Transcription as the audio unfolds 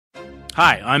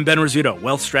Hi, I'm Ben Rizzuto,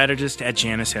 wealth strategist at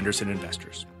Janus Henderson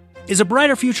Investors. Is a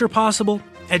brighter future possible?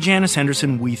 At Janus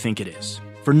Henderson, we think it is.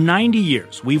 For 90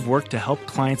 years, we've worked to help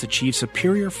clients achieve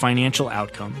superior financial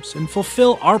outcomes and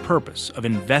fulfill our purpose of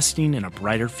investing in a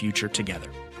brighter future together.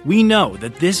 We know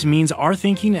that this means our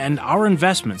thinking and our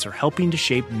investments are helping to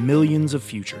shape millions of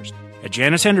futures. At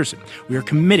Janus Henderson, we are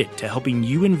committed to helping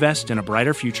you invest in a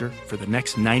brighter future for the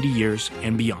next 90 years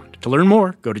and beyond. To learn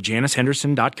more, go to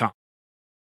janushenderson.com.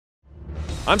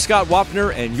 I'm Scott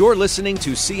Wapner, and you're listening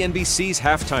to CNBC's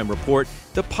Halftime Report,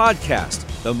 the podcast,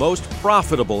 the most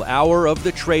profitable hour of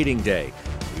the trading day.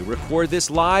 We record this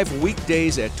live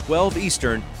weekdays at 12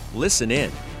 Eastern. Listen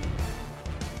in.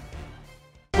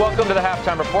 Welcome to the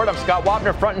Halftime Report. I'm Scott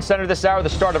Wapner, front and center this hour, the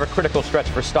start of a critical stretch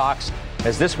for stocks.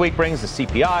 As this week brings the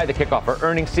CPI, the kickoff for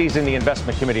earnings season, the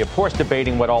investment committee, of course,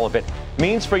 debating what all of it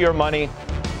means for your money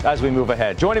as we move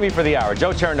ahead. Joining me for the hour, Joe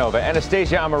Terranova,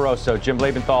 Anastasia Amoroso, Jim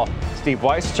Lebenthal, Steve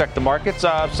Weiss. Check the markets.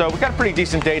 So we've got a pretty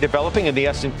decent day developing in the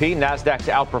S&P. NASDAQ's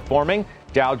outperforming.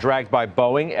 Dow dragged by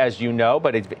Boeing, as you know,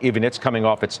 but even it's coming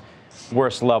off its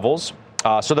worst levels.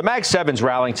 So the Mag 7's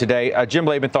rallying today. Jim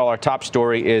Lebenthal, our top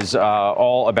story is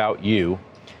all about you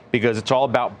because it's all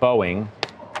about Boeing.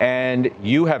 And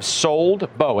you have sold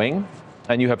Boeing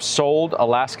and you have sold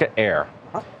Alaska Air.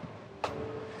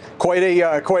 Quite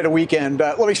a weekend.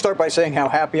 Let me start by saying how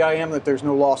happy I am that there's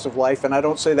no loss of life, and I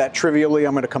don't say that trivially.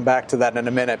 I'm going to come back to that in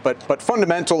a minute. But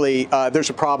fundamentally, there's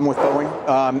a problem with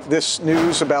Boeing. This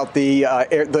news about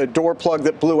the door plug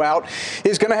that blew out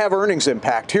is going to have earnings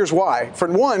impact. Here's why. For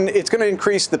one, it's going to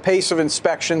increase the pace of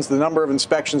inspections, the number of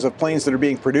inspections of planes that are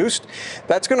being produced.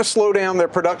 That's going to slow down their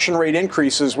production rate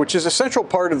increases, which is a central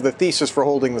part of the thesis for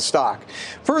holding the stock.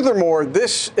 Furthermore,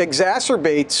 this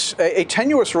exacerbates a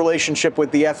tenuous relationship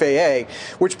with the FAA,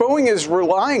 which Boeing is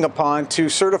relying upon to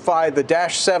certify the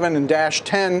Dash 7 and Dash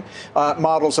 10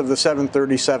 models of the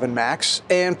 737 MAX.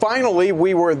 And finally,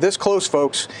 we were this close,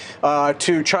 folks,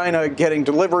 to China getting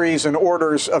deliveries and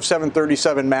orders of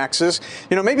 737 MAXs.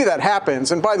 You know, maybe that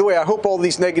happens. And by the way, I hope all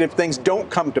these negative things don't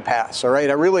come to pass, all right?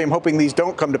 I really am hoping these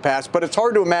don't come to pass. But it's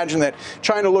hard to imagine that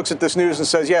China looks at this news and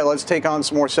says, yeah, let's take on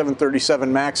some more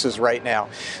 737 MAXs right now.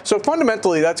 So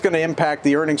fundamentally, that's going to impact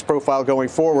the earnings profile going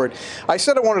forward. I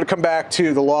said I wanted to come back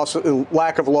to the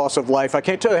lack of loss of life. I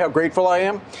can't tell you how grateful I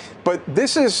am, but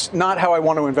this is not how I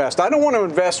want to invest. I don't want to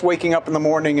invest waking up in the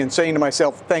morning and saying to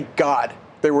myself, thank God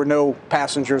there were no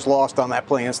passengers lost on that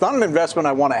plane. It's not an investment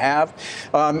I want to have.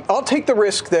 I'll take the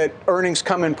risk that earnings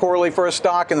come in poorly for a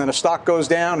stock and then a stock goes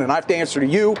down and I have to answer to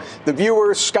you, the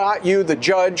viewers, Scott, you, the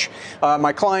judge,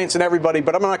 my clients and everybody,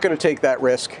 but I'm not going to take that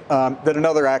risk that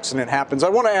another accident happens. I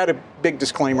want to add a big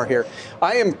disclaimer here.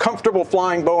 I am comfortable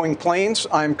flying Boeing planes.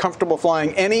 I'm comfortable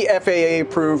flying any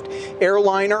FAA-approved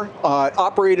airliner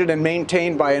operated and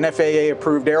maintained by an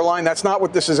FAA-approved airline. That's not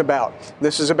what this is about.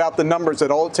 This is about the numbers that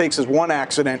all it takes is one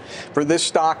accident for this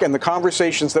stock and the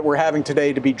conversations that we're having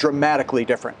today to be dramatically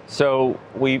different. So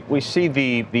we see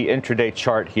the intraday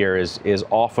chart here is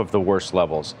off of the worst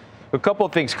levels. A couple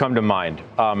of things come to mind.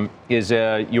 Is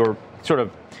your sort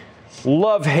of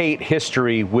love-hate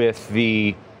history with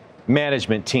the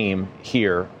management team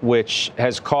here, which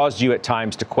has caused you at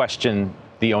times to question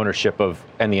the ownership of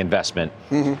and the investment.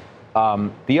 Mm-hmm.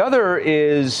 The other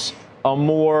is a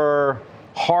more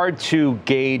hard to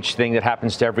gauge thing that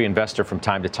happens to every investor from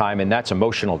time to time, and that's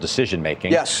emotional decision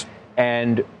making. Yes.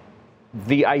 And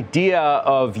the idea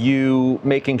of you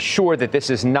making sure that this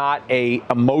is not a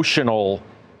emotional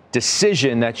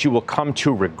decision that you will come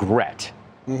to regret.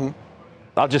 Mm-hmm.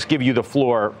 I'll just give you the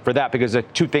floor for that because there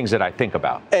are two things that I think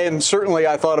about. And certainly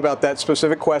I thought about that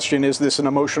specific question. Is this an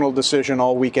emotional decision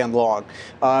all weekend long?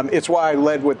 It's why I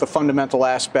led with the fundamental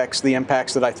aspects, the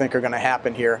impacts that I think are going to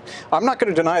happen here. I'm not going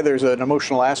to deny there's an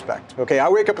emotional aspect. Okay, I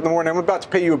wake up in the morning. I'm about to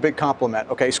pay you a big compliment.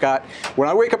 Okay, Scott, when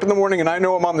I wake up in the morning and I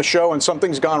know I'm on the show and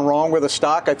something's gone wrong with a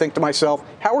stock, I think to myself,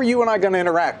 how are you and I going to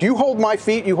interact? You hold my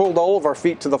feet, you hold all of our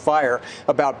feet to the fire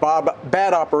about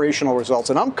bad operational results.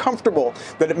 And I'm comfortable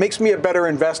that it makes me a better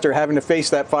investor having to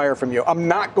face that fire from you. I'm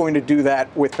not going to do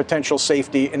that with potential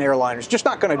safety in airliners. Just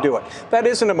not going to do it. That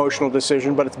is an emotional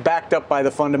decision, but it's backed up by the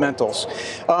fundamentals.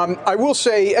 I will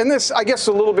say, and this, I guess,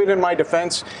 a little bit in my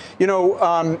defense, you know,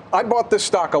 I bought this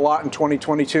stock a lot in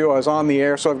 2022. I was on the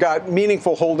air, so I've got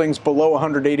meaningful holdings below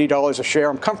 $180 a share.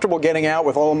 I'm comfortable getting out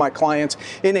with all of my clients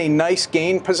in a nice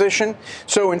gain position.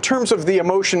 So in terms of the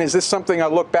emotion, is this something I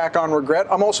look back on regret?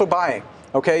 I'm also buying.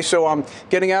 Okay, so I'm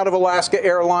getting out of Alaska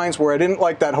Airlines, where I didn't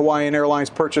like that Hawaiian Airlines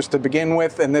purchase to begin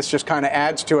with, and this just kind of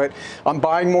adds to it. I'm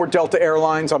buying more Delta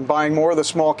Airlines. I'm buying more of the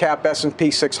small cap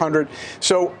S&P 600.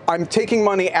 So I'm taking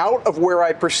money out of where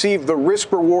I perceive the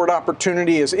risk-reward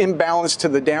opportunity is imbalanced to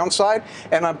the downside,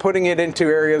 and I'm putting it into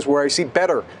areas where I see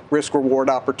better risk-reward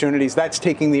opportunities. That's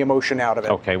taking the emotion out of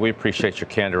it. Okay, we appreciate your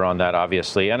candor on that,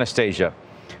 obviously. Anastasia,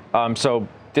 so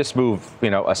this move,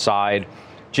 aside,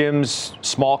 Jim's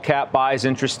small cap buy is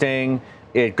interesting.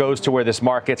 It goes to where this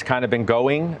market's kind of been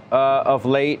going of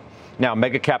late. Now,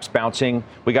 mega caps bouncing.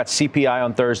 We got CPI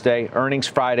on Thursday, earnings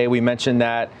Friday. We mentioned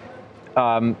that.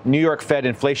 New York Fed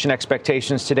inflation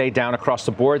expectations today down across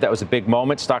the board. That was a big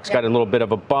moment. Stocks got a little bit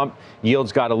of a bump.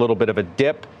 Yields got a little bit of a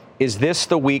dip. Is this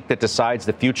the week that decides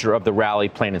the future of the rally,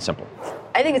 plain and simple?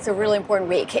 I think it's a really important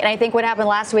week. And I think what happened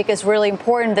last week is really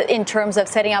important in terms of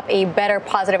setting up a better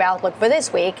positive outlook for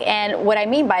this week. And what I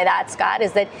mean by that, Scott,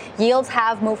 is that yields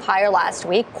have moved higher last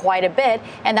week quite a bit.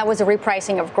 And that was a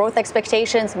repricing of growth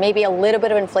expectations, maybe a little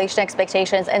bit of inflation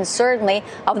expectations, and certainly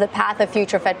of the path of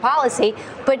future Fed policy.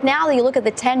 But now that you look at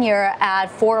the 10-year at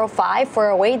 405,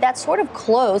 408, that's sort of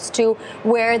close to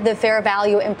where the fair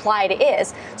value implied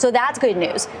is. So that's good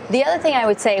news. The other thing I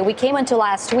would say, we came into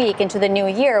last week, into the new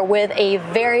year, with a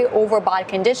very overbought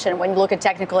condition when you look at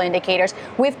technical indicators.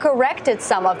 We've corrected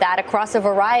some of that across a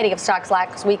variety of stocks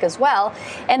last week as well.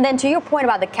 And then to your point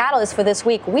about the catalyst for this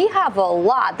week, we have a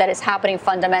lot that is happening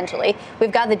fundamentally.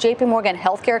 We've got the JP Morgan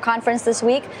Healthcare Conference this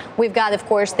week. We've got, of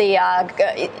course, the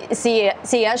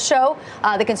CES show,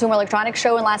 the Consumer Electronics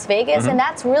Show in Las Vegas. And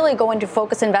that's really going to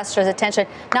focus investors' attention,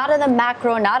 not on the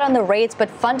macro, not on the rates, but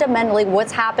fundamentally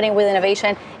what's happening with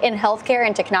innovation in healthcare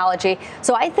and technology.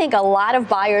 So I think a lot of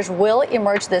buyers will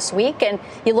emerge this week. And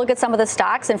you look at some of the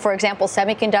stocks, and for example,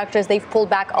 semiconductors, they've pulled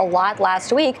back a lot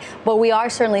last week, but we are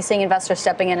certainly seeing investors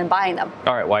stepping in and buying them.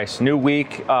 All right, Weiss, new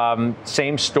week,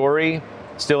 same story,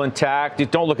 still intact.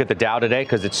 Don't look at the Dow today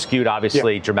because it's skewed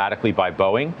obviously dramatically by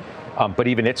Boeing, but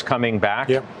even it's coming back.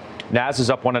 Nas is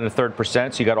up 1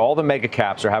 1/3%. So you got all the mega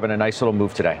caps are having a nice little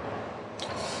move today.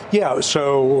 Yeah,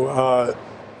 so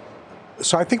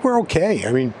I think we're okay.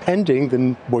 I mean,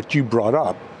 pending what you brought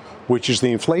up, which is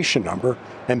the inflation number,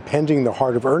 and pending the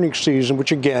heart of earnings season,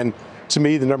 which again, to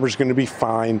me, the number is going to be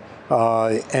fine.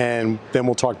 And then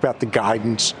we'll talk about the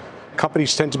guidance.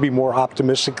 Companies tend to be more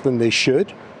optimistic than they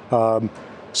should.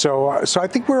 So I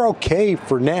think we're okay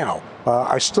for now.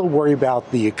 I still worry about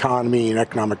the economy and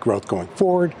economic growth going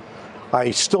forward.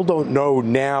 I still don't know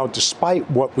now, despite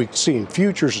what we see in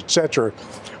futures, et cetera,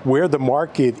 where the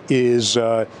market is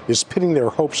pinning their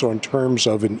hopes on in terms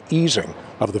of an easing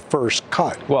of the first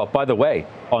cut. Well, by the way,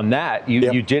 on that,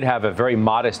 you did have a very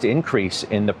modest increase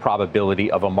in the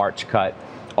probability of a March cut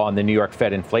on the New York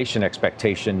Fed inflation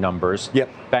expectation numbers.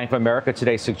 Bank of America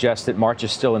today suggests that March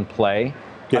is still in play.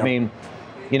 I mean,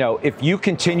 if you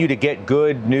continue to get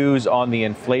good news on the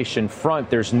inflation front,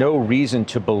 there's no reason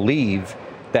to believe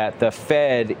that the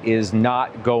Fed is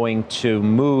not going to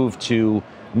move to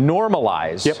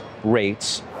normalize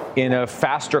rates in a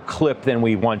faster clip than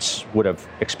we once would have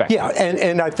expected. Yeah,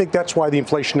 and I think that's why the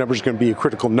inflation number is going to be a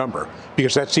critical number,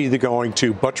 because that's either going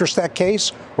to buttress that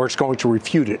case or it's going to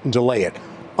refute it and delay it.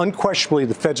 Unquestionably,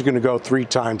 the Fed's going to go 3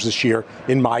 times this year,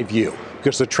 in my view,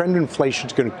 because the trend of inflation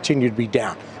is going to continue to be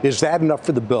down. Is that enough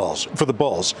for the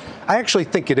bulls? I actually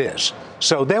think it is.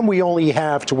 So then we only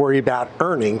have to worry about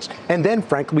earnings, and then,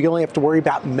 frankly, we only have to worry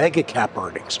about mega cap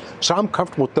earnings. So I'm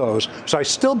comfortable with those. So I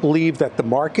still believe that the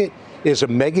market is a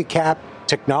mega cap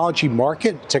technology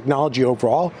market, technology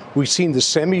overall. We've seen the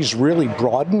semis really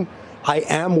broaden. I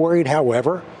am worried,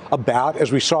 however, about,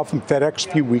 as we saw from FedEx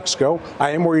a few weeks ago,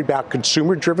 I am worried about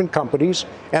consumer-driven companies,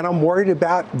 and I'm worried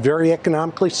about very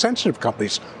economically sensitive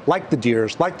companies like the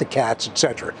Deeres, like the Cats, et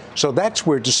cetera. So that's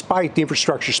where, despite the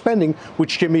infrastructure spending,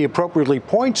 which Jimmy appropriately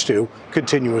points to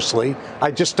continuously,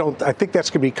 I think that's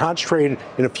going to be concentrated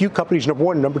in a few companies, number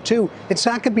one. Number two, it's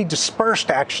not going to be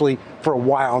dispersed, actually, for a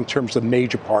while in terms of the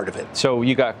major part of it. So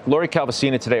you got Lori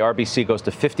Calvasina today, RBC goes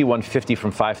to 5150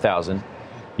 from 5,000.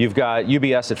 You've got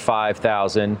UBS at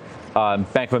 5,000.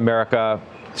 Bank of America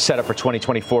set up for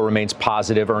 2024 remains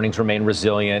positive. Earnings remain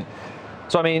resilient.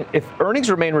 So, I mean, if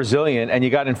earnings remain resilient and you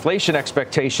got inflation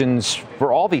expectations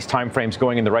for all these timeframes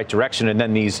going in the right direction, and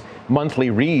then these monthly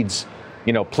reads,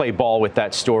 play ball with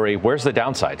that story, where's the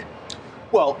downside?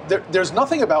 Well, there's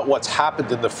nothing about what's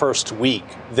happened in the first week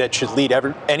that should lead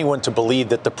anyone to believe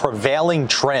that the prevailing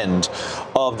trend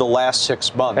of the last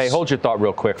 6 months. Hey, hold your thought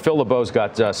real quick. Phil LeBeau's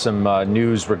got some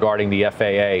news regarding the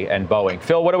FAA and Boeing.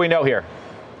 Phil, what do we know here?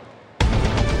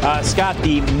 Scott,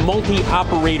 the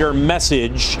multi-operator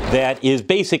message that is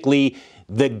basically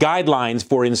the guidelines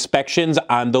for inspections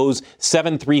on those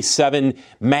 737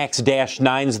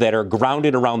 MAX-9s that are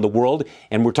grounded around the world.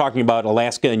 And we're talking about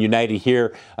Alaska and United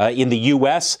here in the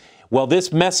U.S. Well,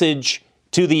 this message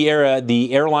to the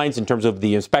airlines in terms of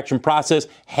the inspection process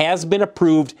has been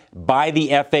approved by the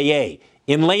FAA.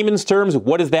 In layman's terms,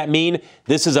 what does that mean?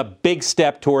 This is a big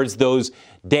step towards those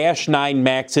 -9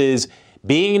 MAXs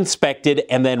being inspected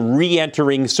and then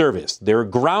re-entering service. They're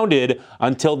grounded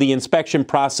until the inspection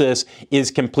process is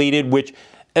completed,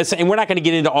 and we're not going to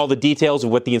get into all the details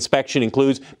of what the inspection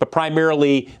includes, but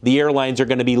primarily the airlines are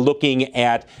going to be looking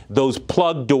at those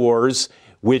plug doors,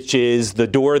 which is the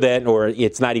door that, or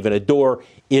it's not even a door,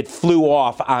 it flew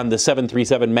off on the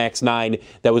 737 MAX 9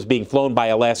 that was being flown by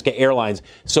Alaska Airlines.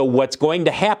 So what's going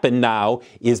to happen now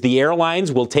is the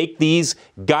airlines will take these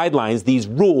guidelines, these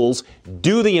rules,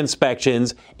 do the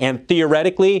inspections, and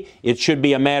theoretically, it shouldn't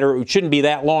be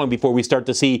that long before we start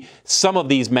to see some of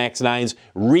these MAX 9s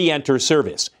re-enter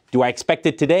service. Do I expect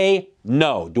it today?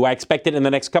 No. Do I expect it in the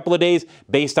next couple of days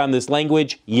based on this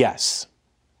language? Yes.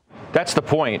 That's the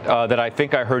point that I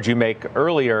think I heard you make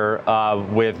earlier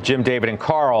with Jim, David, and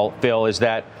Carl, Phil, is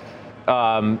that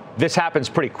this happens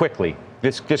pretty quickly.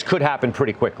 This could happen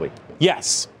pretty quickly.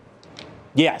 Yes.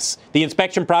 The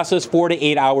inspection process, 4 to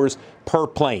 8 hours per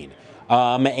plane.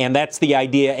 And that's the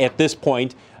idea at this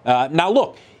point. Now,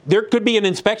 look, there could be an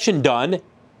inspection done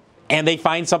and they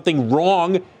find something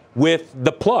wrong with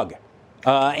the plug.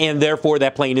 And therefore,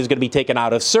 that plane is going to be taken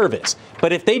out of service.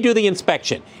 But if they do the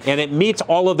inspection and it meets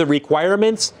all of the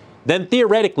requirements, then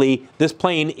theoretically, this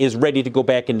plane is ready to go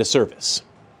back into service.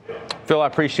 Phil, I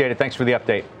appreciate it. Thanks for the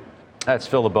update. That's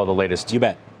Phil LeBeau, the latest. You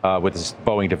bet. With this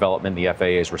Boeing development, the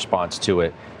FAA's response to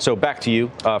it. So back to you.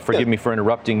 Forgive me for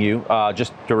interrupting you.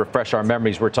 Just to refresh our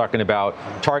memories, we're talking about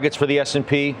targets for the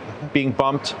S&P being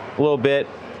bumped a little bit.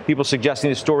 People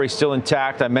suggesting the story's still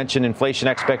intact. I mentioned inflation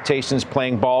expectations,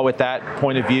 playing ball with that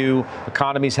point of view.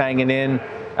 Economy's hanging in.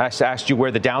 I asked you where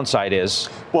the downside is.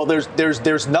 Well,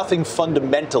 there's nothing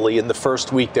fundamentally in the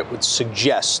first week that would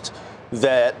suggest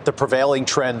that the prevailing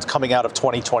trend coming out of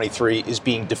 2023 is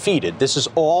being defeated. This is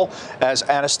all, as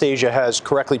Anastasia has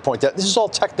correctly pointed out, this is all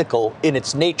technical in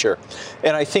its nature.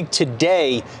 And I think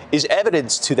today is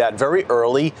evidence to that. Very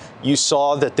early, you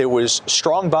saw that there was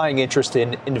strong buying interest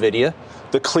in NVIDIA.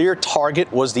 The clear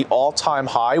target was the all-time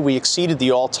high. We exceeded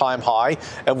the all-time high,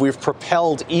 and we've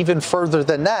propelled even further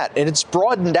than that. And it's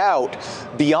broadened out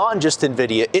beyond just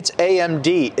NVIDIA. It's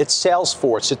AMD, it's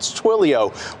Salesforce, it's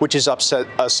Twilio, which is up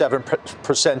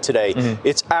 7% today. Mm-hmm.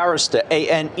 It's Arista,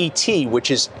 ANET, which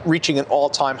is reaching an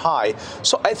all-time high.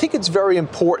 So I think it's very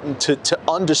important to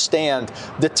understand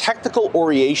the technical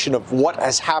orientation of what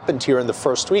has happened here in the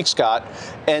first week, Scott,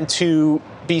 and to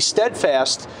be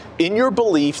steadfast in your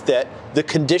belief that the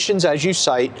conditions, as you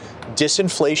cite,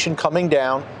 disinflation coming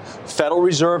down, Federal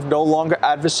Reserve no longer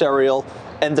adversarial,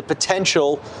 and the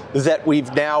potential that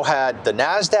we've now had the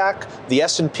NASDAQ, the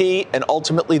S&P, and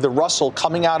ultimately the Russell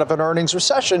coming out of an earnings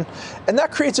recession. And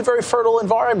that creates a very fertile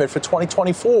environment for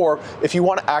 2024 if you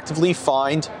want to actively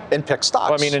find and pick stocks.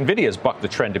 Well, I mean, NVIDIA's bucked the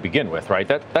trend to begin with, right?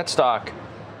 That stock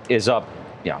is up,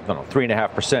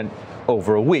 3.5%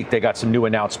 over a week. They got some new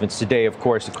announcements today, of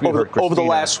course. Over the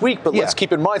last week, but let's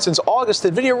keep in mind, since August,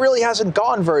 NVIDIA really hasn't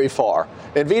gone very far.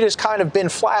 NVIDIA's kind of been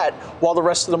flat while the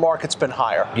rest of the market's been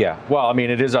higher. Yeah, well, I mean,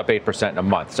 it is up 8% in a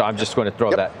month, so I'm just going to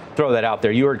throw that out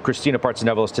there. You heard Christina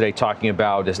Partsinevelos today talking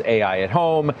about this AI at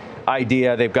home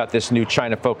idea. They've got this new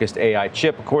China-focused AI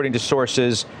chip, according to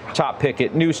sources. Top pick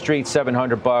at New Street,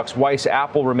 $700. Weiss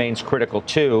Apple remains critical,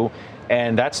 too,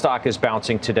 and that stock is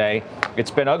bouncing today.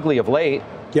 It's been ugly of late.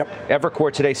 Yep.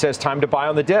 Evercore today says time to buy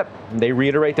on the dip. They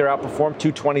reiterate their outperform.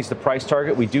 220 is the price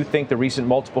target. We do think the recent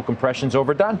multiple compression's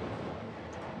overdone.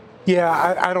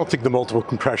 Yeah, I don't think the multiple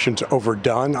compression's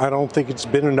overdone. I don't think it's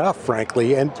been enough,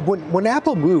 frankly. And when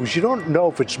Apple moves, you don't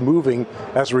know if it's moving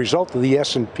as a result of the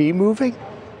S&P moving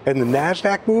and the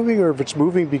NASDAQ moving, or if it's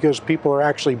moving because people are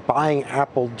actually buying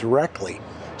Apple directly.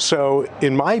 So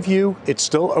in my view, it's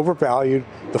still overvalued.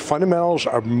 The fundamentals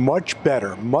are much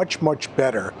better, much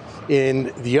better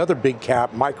in the other big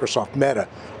cap, Microsoft, Meta,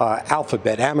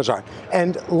 Alphabet, Amazon.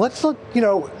 And let's look,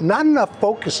 not enough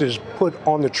focus is put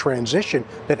on the transition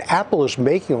that Apple is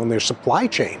making on their supply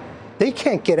chain. They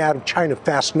can't get out of China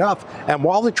fast enough. And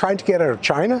while they're trying to get out of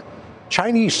China,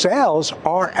 Chinese sales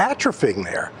are atrophying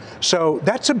there. So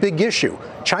that's a big issue.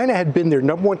 China had been their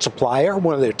number one supplier,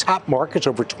 one of their top markets,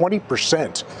 over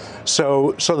 20%.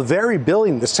 So the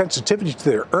variability and the sensitivity to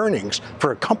their earnings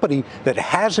for a company that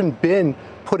hasn't been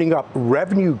putting up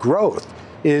revenue growth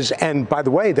is, and by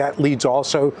the way, that leads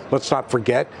also, let's not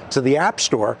forget, to the App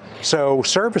Store, so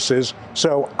services.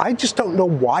 So I just don't know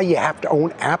why you have to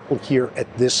own Apple here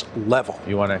at this level.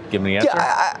 You want to give me the answer?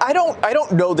 Yeah, I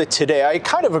don't know that today. I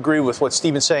kind of agree with what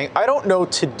Stephen's saying. I don't know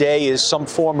today is some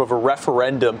form of a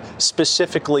referendum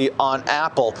specifically on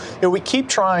Apple. We keep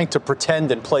trying to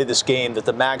pretend and play this game that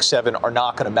the Mag 7 are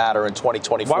not going to matter in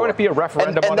 2024. Why would it be a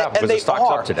referendum on Apple? Because the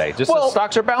stock's up today. Just the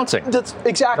stocks are bouncing.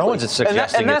 Exactly. No one's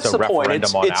suggesting it's a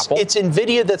referendum on Apple. It's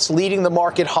NVIDIA that's leading the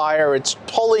market higher. It's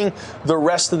pulling the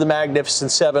rest of the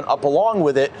Magnificent Seven up along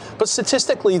with it. But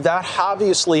statistically, that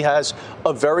obviously has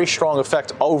a very strong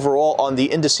effect overall on the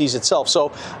indices itself.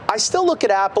 So I still look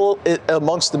at Apple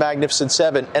amongst the Magnificent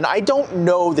Seven, and I don't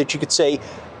know that you could say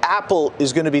Apple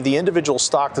is going to be the individual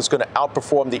stock that's going to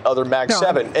outperform the other Mag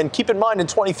 7. And keep in mind, in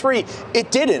 23, it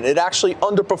didn't. It actually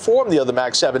underperformed the other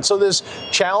Mag 7. So there's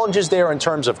challenges there in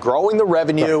terms of growing the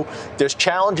revenue. Right. There's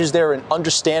challenges there in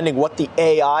understanding what the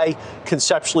AI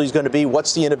conceptually is going to be.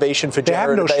 What's the innovation for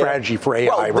generative AI? They have no strategy for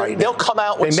AI right now. They'll come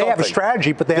out with something. They may have a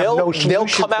strategy, but they have no solution. They'll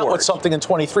come out with something in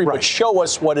 23, but show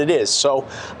us what it is. So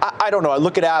I don't know. I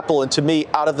look at Apple, and to me,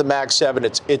 out of the Mag 7,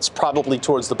 it's probably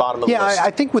towards the bottom of the list. Yeah,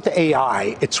 I think with the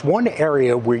AI, it's one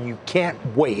area where you can't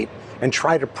wait and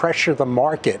try to pressure the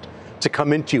market to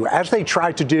come into you, as they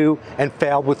tried to do and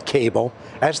failed with cable,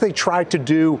 as they tried to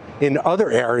do in other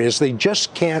areas. They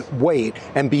just can't wait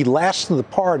and be last to the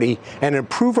party and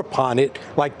improve upon it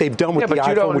like they've done with the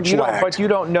iPhone, which lagged. But you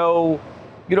don't know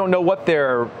what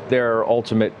their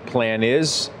ultimate plan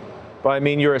is. But I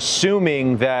mean, you're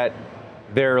assuming that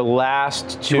they're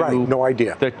last to no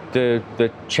idea. the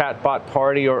chatbot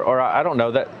party, or I don't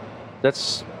know.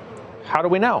 That's how do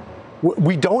we know?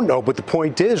 We don't know, but the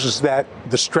point is that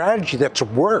the strategy that's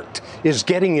worked is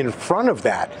getting in front of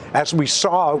that, as we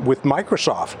saw with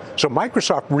Microsoft. So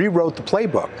Microsoft rewrote the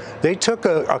playbook. They took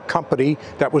a company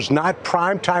that was not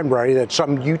prime time ready, that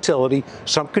some utility,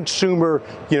 some consumer,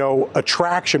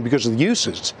 attraction because of the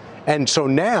uses. And so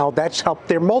now that's helped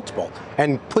their multiple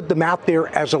and put them out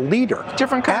there as a leader.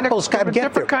 Apple's got to get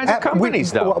different kinds of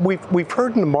companies, though. We've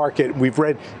heard in the market, we've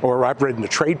read, or I've read in the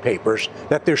trade papers,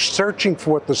 that they're searching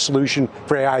for what the solution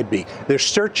for AI be. They're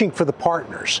searching for the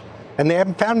partners, and they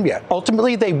haven't found them yet.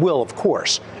 Ultimately, they will, of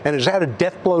course. And is that a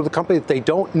death blow to the company that they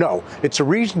don't know? It's a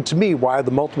reason to me why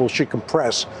the multiple should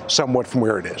compress somewhat from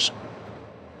where it is.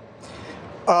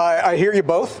 I hear you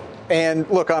both. And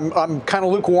look, I'm kind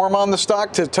of lukewarm on the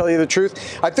stock, to tell you the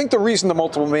truth. I think the reason the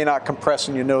multiple may not compress,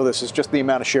 and this, is just the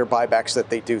amount of share buybacks that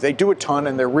they do. They do a ton,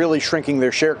 and they're really shrinking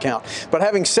their share count. But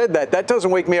having said that, that doesn't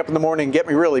wake me up in the morning and get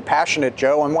me really passionate,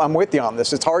 Joe. I'm with you on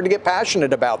this. It's hard to get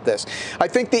passionate about this. I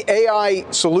think the AI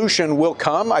solution will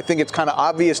come. I think it's kind of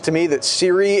obvious to me that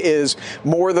Siri is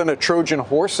more than a Trojan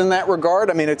horse in that regard.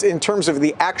 I mean, it's in terms of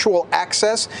the actual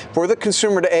access for the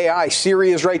consumer to AI.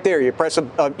 Siri is right there. You press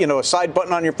a side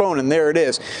button on your phone, and there it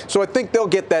is. So I think they'll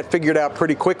get that figured out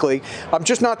pretty quickly. I'm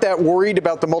just not that worried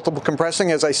about the multiple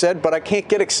compressing, as I said, but I can't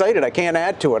get excited. I can't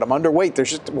add to it. I'm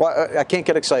underweight. I can't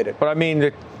get excited. But I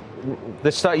mean,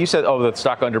 the stock, you said, the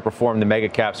stock underperformed the mega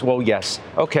caps. Well, yes.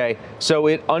 Okay. So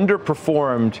it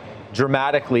underperformed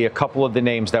dramatically a couple of the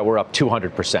names that were up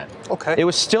 200%. Okay. It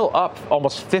was still up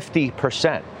almost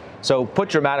 50%. So put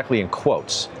dramatically in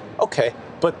quotes. Okay.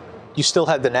 But you still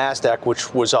had the NASDAQ,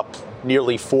 which was up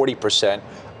nearly 40%.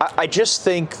 I just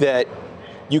think that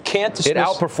you can't dismiss. It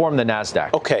outperformed the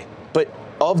NASDAQ. Okay, but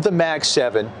of the Mag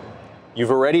 7,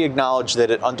 you've already acknowledged that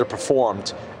it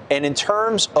underperformed. And in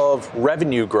terms of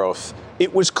revenue growth,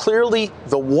 it was clearly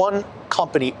the one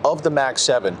company of the Mag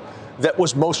 7 that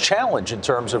was most challenged in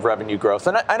terms of revenue growth.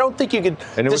 And I don't think you could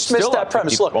dismiss that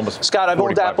premise. Look, Scott, I've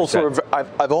owned Apple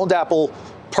I've owned Apple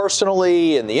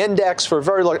personally in the index for a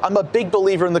very long. I'm a big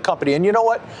believer in the company. And you know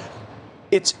what?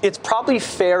 It's probably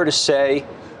fair to say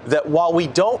that while we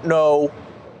don't know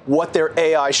what their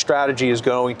AI strategy is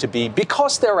going to be,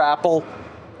 because they're Apple,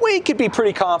 we could be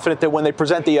pretty confident that when they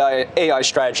present the AI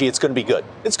strategy, it's going to be good.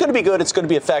 It's going to be good. It's going to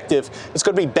be effective. It's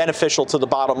going to be beneficial to the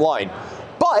bottom line.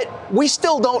 But we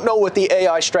still don't know what the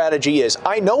AI strategy is.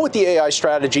 I know what the AI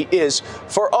strategy is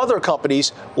for other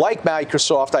companies like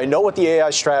Microsoft. I know what the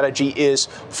AI strategy is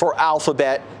for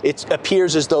Alphabet. It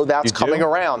appears as though that's coming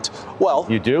around. Well,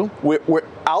 you do?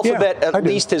 Alphabet at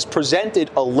least has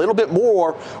presented a little bit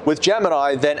more with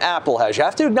Gemini than Apple has. You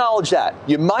have to acknowledge that.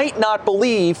 You might not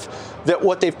believe that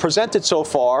what they've presented so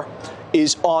far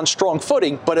is on strong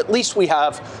footing, but at least we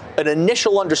have an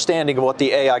initial understanding of what the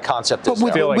AI concept is.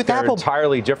 I feel like they're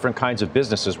entirely different kinds of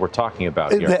businesses we're talking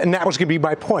about here. And that was going to be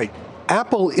my point.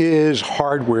 Apple is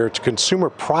hardware, it's a consumer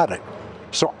product.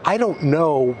 So I don't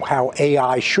know how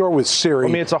AI, sure with Siri.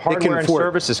 I mean, it's a hardware and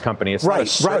services company. It's not a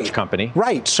search company.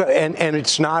 Right. So and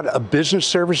it's not a business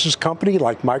services company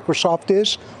like Microsoft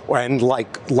is, and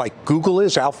like Google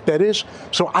is, Alphabet is.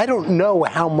 So I don't know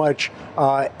how much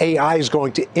AI is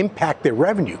going to impact their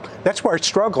revenue. That's where I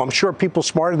struggle. I'm sure people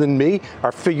smarter than me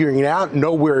are figuring it out,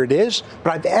 know where it is.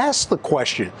 But I've asked the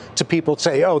question to people,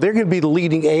 say, oh, they're going to be the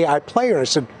leading AI player. I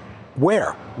said,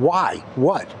 where? Why?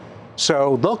 What?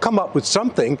 So they'll come up with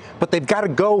something, but they've got to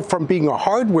go from being a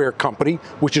hardware company,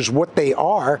 which is what they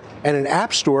are, and an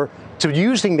app store, to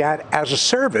using that as a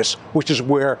service, which is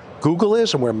where Google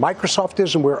is and where Microsoft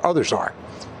is and where others are.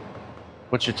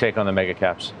 What's your take on the mega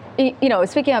caps? You know,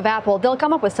 speaking of Apple, they'll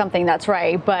come up with something, that's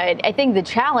right. But I think the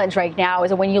challenge right now is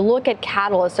that when you look at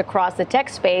catalysts across the tech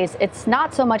space, it's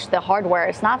not so much the hardware,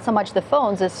 it's not so much the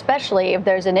phones, especially if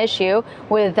there's an issue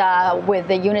with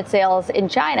the unit sales in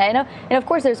China. And of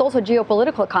course, there's also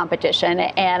geopolitical competition,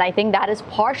 and I think that is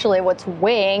partially what's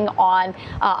weighing on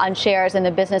shares in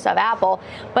the business of Apple.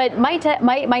 But my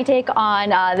take on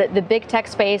the big tech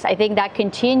space, I think that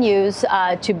continues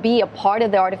to be a part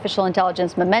of the artificial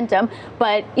intelligence momentum.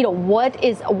 But you know, what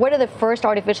are the first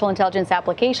artificial intelligence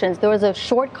applications? Those are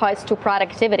shortcuts to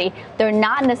productivity. They're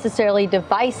not necessarily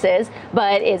devices,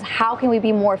 but is how can we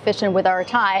be more efficient with our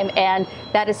time? And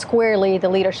that is squarely the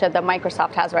leadership that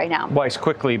Microsoft has right now. Weiss,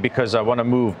 quickly, because I want to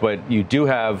move, but you do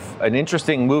have an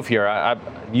interesting move here.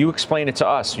 You explained it to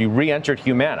us. You re-entered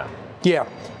Humana. Yeah,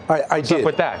 I did. What's up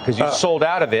with that? Because you sold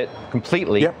out of it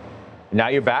completely. Yep. Now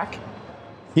you're back?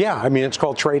 Yeah, I mean, it's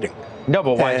called trading. No,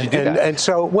 but why did you do that? And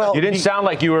so, well, you didn't sound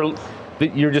like you were.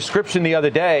 Your description the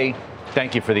other day.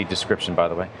 Thank you for the description, by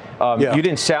the way. You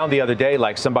didn't sound the other day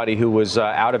like somebody who was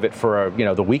out of it for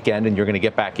the weekend, and you're going to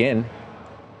get back in.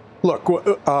 Look,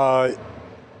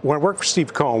 when I worked for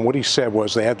Steve Cohen, what he said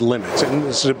was they had limits, and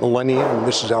this is at Millennium, and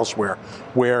this is elsewhere,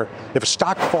 where if a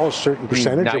stock falls a certain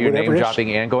percentage, now or you're whatever name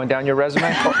dropping and going down your resume.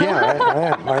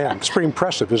 Yeah, I am. It's pretty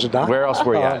impressive, is it not? Where else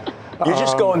were you at? You're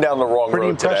just going down the wrong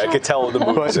road today. I could tell the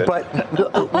moves.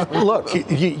 But look,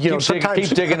 you know, sometimes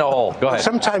keep digging a hole. Go ahead.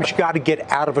 Sometimes you got to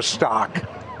get out of a stock,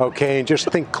 okay, and just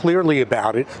think clearly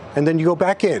about it, and then you go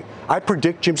back in. I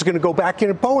predict Jim's going to go back in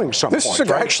at Boeing some point. This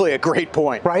is actually a great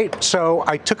point. Right? So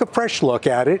I took a fresh look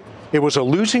at it. It was a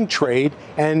losing trade,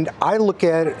 and I look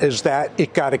at it as that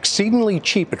it got exceedingly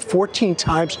cheap at 14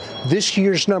 times this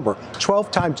year's number, 12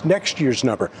 times next year's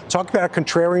number. Talk about a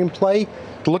contrarian play.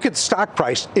 Look at the stock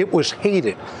price. It was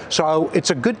hated. So it's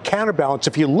a good counterbalance.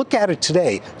 If you look at it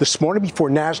today, this morning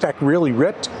before NASDAQ really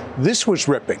ripped, this was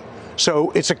ripping. So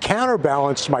it's a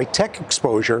counterbalance to my tech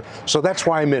exposure. So that's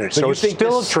why I'm in it. So it's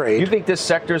still a trade. You think this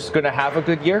sector is going to have a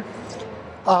good year?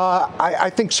 I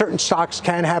think certain stocks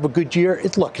can have a good year.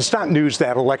 Look, it's not news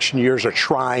that election years are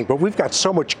trying, but we've got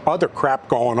so much other crap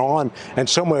going on and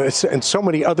so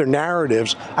many other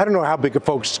narratives. I don't know how big a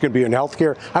focus is going to be on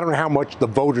healthcare. I don't know how much the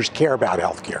voters care about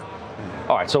healthcare.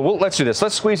 All right, so let's do this.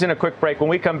 Let's squeeze in a quick break. When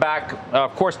we come back,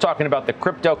 of course, talking about the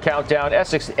crypto countdown.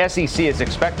 SEC is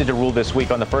expected to rule this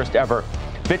week on the first ever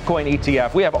Bitcoin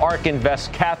ETF. We have ARK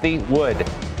Invest Cathie Wood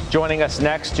joining us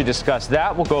next to discuss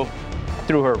that. We'll go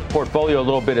through her portfolio a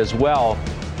little bit as well.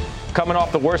 Coming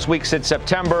off the worst week since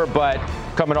September, but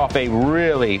coming off a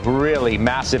really, really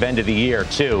massive end of the year,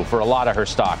 too, for a lot of her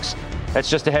stocks. That's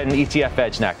just ahead in ETF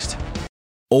Edge next.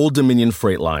 Old Dominion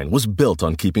Freight Line was built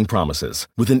on keeping promises.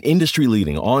 With an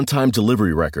industry-leading on-time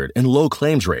delivery record and low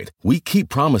claims rate, we keep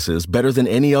promises better than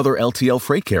any other LTL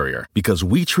freight carrier because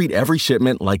we treat every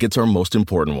shipment like it's our most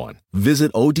important one.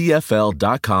 Visit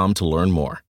odfl.com to learn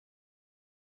more.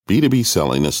 B2B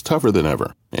selling is tougher than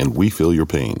ever, and we feel your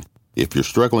pain. If you're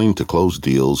struggling to close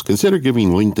deals, consider giving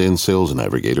LinkedIn Sales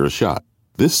Navigator a shot.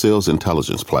 This sales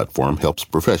intelligence platform helps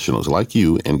professionals like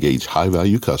you engage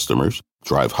high-value customers,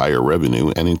 drive higher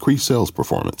revenue, and increase sales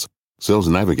performance. Sales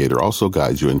Navigator also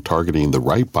guides you in targeting the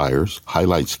right buyers,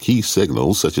 highlights key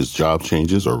signals such as job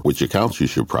changes or which accounts you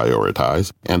should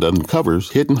prioritize, and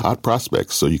uncovers hidden hot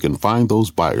prospects so you can find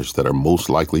those buyers that are most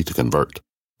likely to convert.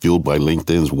 Fueled by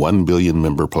LinkedIn's 1 billion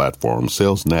member platform,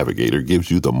 Sales Navigator gives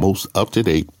you the most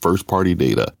up-to-date first-party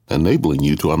data, enabling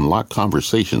you to unlock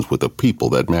conversations with the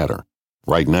people that matter.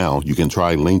 Right now, you can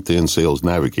try LinkedIn Sales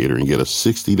Navigator and get a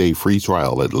 60-day free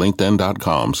trial at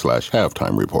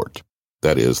linkedin.com/halftime report.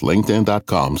 That is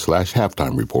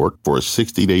linkedin.com/halftime report for a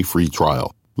 60-day free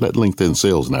trial. Let LinkedIn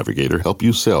Sales Navigator help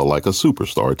you sell like a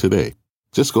superstar today.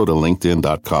 Just go to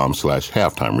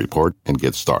linkedin.com/halftime report and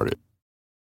get started.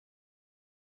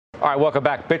 All right, welcome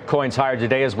back. Bitcoin's higher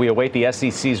today as we await the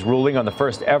SEC's ruling on the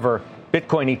first ever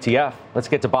Bitcoin ETF. Let's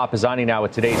get to Bob Pisani now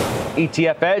with today's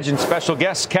ETF Edge and special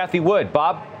guest, Cathie Wood.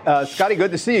 Bob? Scotty, good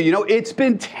to see you. You know, it's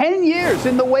been 10 years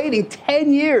in the waiting,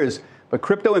 10 years. But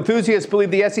crypto enthusiasts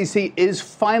believe the SEC is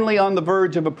finally on the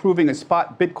verge of approving a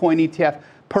spot Bitcoin ETF,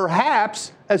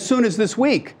 perhaps as soon as this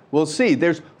week. We'll see.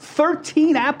 There's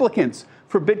 13 applicants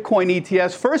for Bitcoin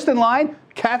ETFs. First in line,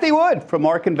 Cathie Wood from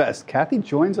ARK Invest. Cathie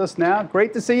joins us now.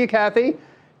 Great to see you, Cathie.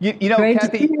 You know, Great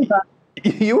Cathie, to see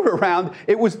you. You were around.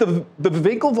 It was the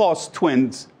Winklevoss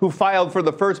twins who filed for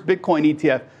the first Bitcoin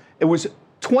ETF. It was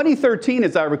 2013,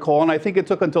 as I recall, and I think it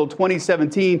took until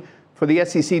 2017 for the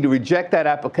SEC to reject that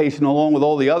application along with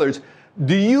all the others.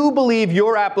 Do you believe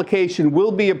your application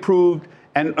will be approved,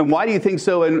 and why do you think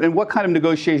so, and what kind of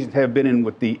negotiations have been in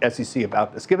with the SEC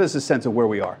about this? Give us a sense of where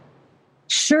we are.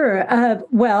 Sure.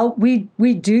 Well,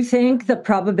 we do think the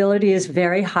probability is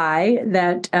very high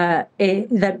that that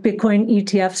Bitcoin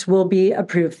ETFs will be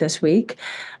approved this week.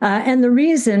 And the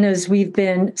reason, as we've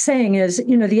been saying, is,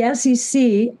 you know, the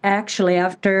SEC actually,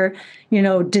 after, you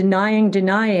know,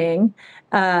 denying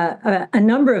a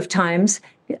number of times,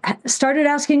 started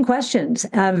asking questions,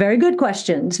 very good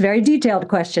questions, very detailed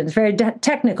questions, very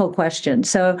technical questions.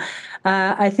 So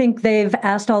I think they've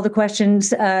asked all the questions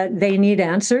they need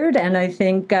answered, and I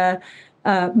think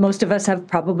most of us have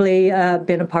probably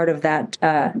been a part of that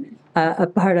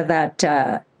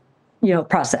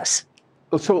process.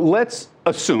 So let's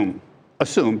assume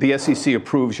the SEC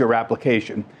approves your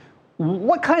application.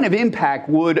 What kind of impact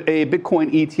would a Bitcoin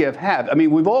ETF have? I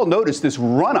mean, we've all noticed this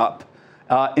run-up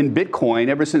in Bitcoin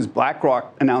ever since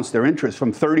BlackRock announced their interest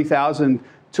from 30,000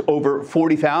 to over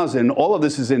 40,000. All of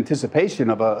this is anticipation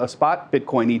of a spot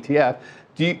Bitcoin ETF.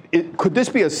 Could this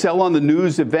be a sell on the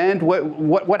news event?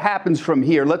 What happens from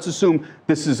here? Let's assume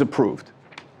this is approved.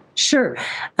 Sure.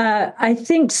 I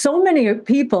think so many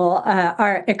people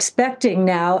are expecting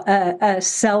now a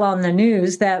sell on the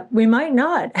news that we might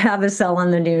not have a sell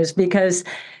on the news because,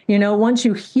 you know, once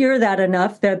you hear that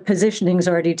enough, the positioning is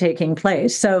already taking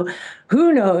place. So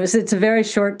who knows? It's a very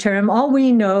short term. All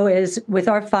we know is with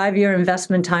our 5-year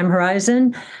investment time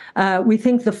horizon, we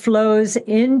think the flows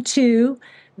into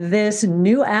this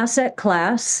new asset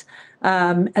class,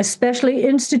 especially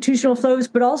institutional flows,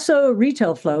 but also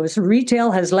retail flows.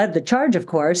 Retail has led the charge, of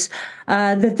course,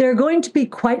 that they're going to be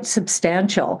quite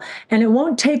substantial. And it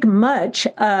won't take much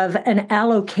of an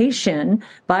allocation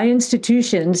by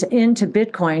institutions into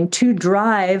Bitcoin to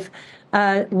drive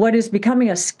what is becoming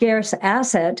a scarce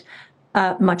asset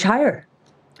much higher.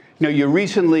 Now, you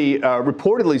recently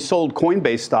reportedly sold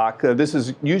Coinbase stock. This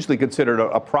is usually considered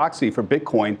a proxy for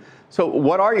Bitcoin. So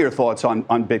what are your thoughts on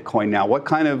Bitcoin now? What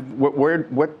kind of,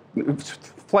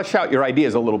 flesh out your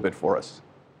ideas a little bit for us.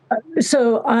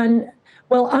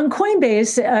 On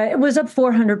Coinbase, it was up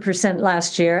 400%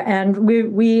 last year, and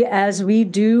we as we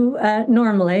do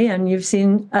normally, and you've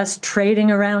seen us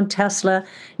trading around Tesla,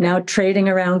 now trading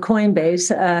around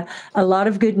Coinbase, a lot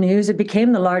of good news. It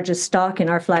became the largest stock in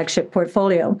our flagship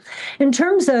portfolio. In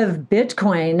terms of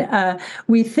Bitcoin,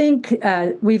 we think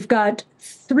we've got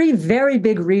 3 very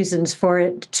big reasons for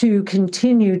it to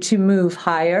continue to move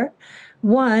higher.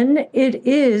 One, it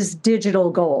is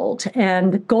digital gold,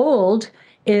 and gold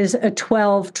is a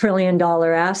 $12 trillion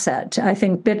asset. I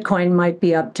think Bitcoin might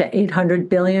be up to 800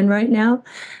 billion right now.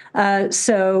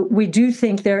 So we do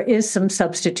think there is some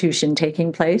substitution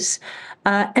taking place.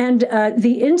 And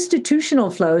the institutional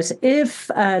flows, if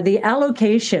the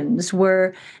allocations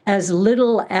were as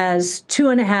little as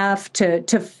 2.5%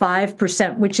 to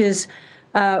 5%, which is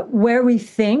where we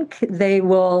think they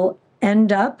will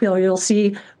end up, you'll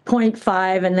see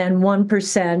 0.5 and then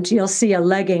 1%, you'll see a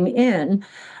legging in.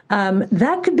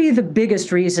 That could be the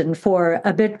biggest reason for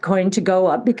a Bitcoin to go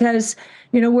up because,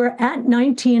 you know, we're at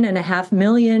 19.5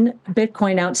 million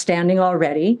Bitcoin outstanding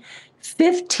already.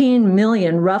 15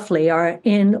 million roughly are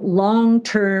in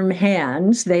long-term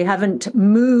hands. They haven't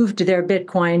moved their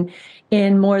Bitcoin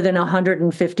in more than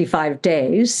 155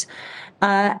 days.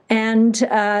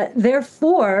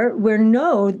 Therefore, we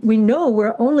know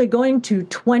we're only going to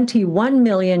 21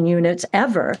 million units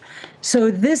ever.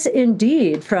 So this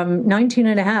indeed, from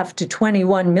 19.5 to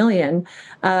 21 million,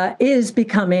 is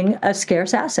becoming a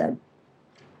scarce asset.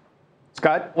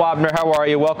 Scott Wapner, how are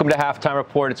you? Welcome to Halftime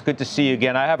Report. It's good to see you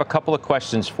again. I have a couple of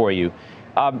questions for you.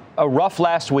 A rough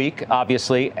last week,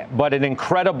 obviously, but an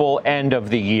incredible end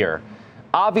of the year.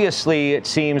 Obviously, it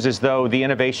seems as though the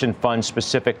Innovation Fund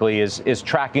specifically is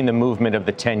tracking the movement of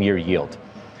the 10-year yield.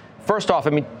 First off,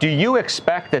 I mean, do you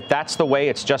expect that that's the way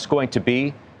it's just going to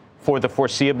be for the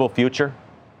foreseeable future?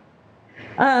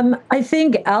 I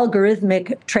think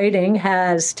algorithmic trading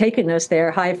has taken us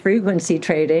there, high frequency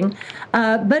trading.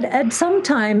 But at some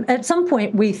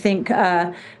point, we think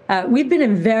we've been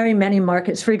in very many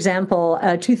markets. For example,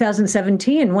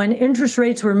 2017, when interest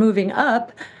rates were moving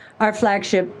up, our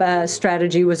flagship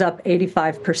strategy was up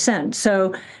 85%.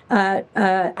 So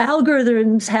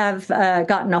algorithms have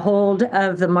gotten a hold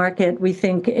of the market, we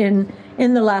think, in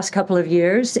the last couple of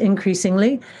years,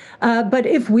 increasingly. But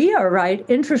if we are right,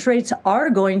 interest rates are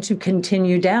going to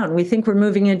continue down. We think we're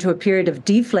moving into a period of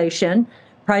deflation,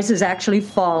 prices actually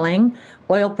falling,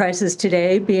 oil prices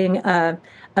today being a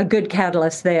good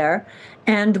catalyst there.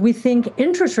 And we think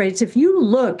interest rates, if you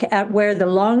look at where the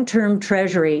long-term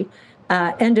Treasury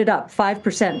ended up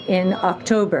 5% in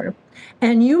October,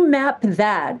 and you map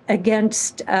that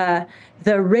against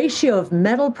the ratio of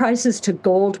metal prices to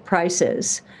gold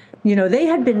prices, they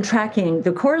had been tracking,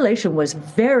 the correlation was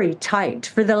very tight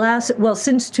for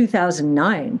since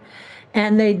 2009.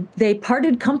 And they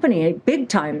parted company big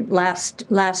time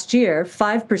last year,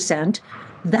 5%.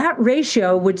 That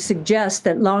ratio would suggest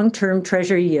that long-term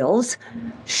Treasury yields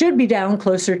should be down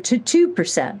closer to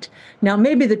 2%. Now,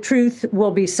 maybe the truth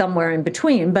will be somewhere in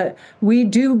between, but we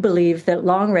do believe that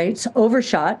long rates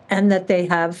overshot and that they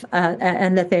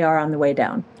are on the way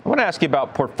down. I want to ask you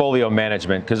about portfolio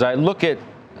management, because I look at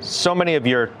so many of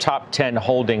your top 10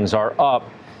 holdings are up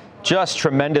just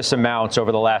tremendous amounts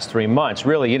over the last 3 months.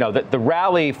 Really, the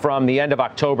rally from the end of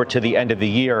October to the end of the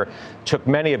year took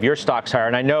many of your stocks higher.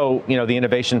 And I know, the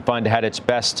Innovation Fund had its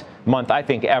best month, I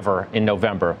think, ever in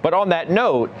November. But on that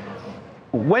note,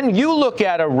 when you look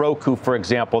at a Roku, for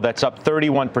example, that's up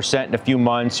 31% in a few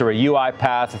months, or a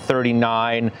UiPath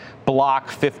 39, Block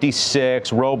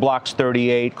 56, Roblox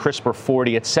 38, CRISPR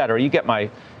 40, et cetera, you get my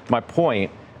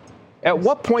point. At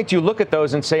what point do you look at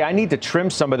those and say, I need to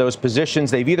trim some of those positions?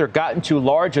 They've either gotten too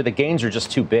large or the gains are just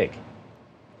too big.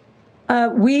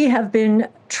 We have been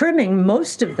trimming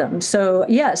most of them. So,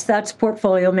 yes, that's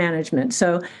portfolio management.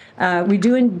 So we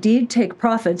do indeed take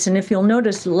profits. And if you'll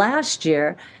notice last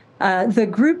year, the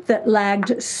group that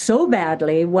lagged so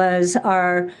badly was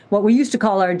what we used to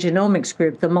call our genomics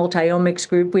group, the multiomics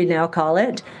group, we now call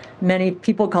it. Many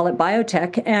people call it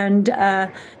biotech,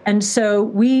 and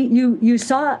so you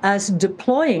saw us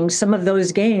deploying some of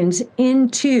those gains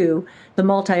into the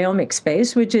multiomics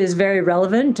space, which is very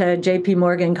relevant. J.P.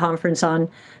 Morgan conference on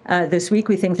this week.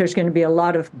 We think there's going to be a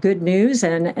lot of good news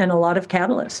and a lot of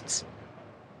catalysts.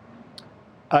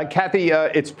 Kathy,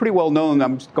 it's pretty well known,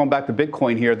 I'm just going back to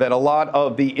Bitcoin here, that a lot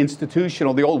of the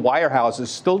the old wirehouses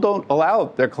still don't allow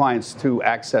their clients to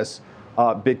access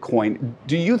Bitcoin.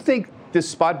 Do you think this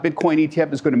spot Bitcoin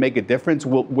ETF is going to make a difference?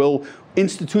 Will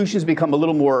institutions become a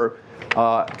little more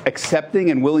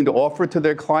accepting and willing to offer it to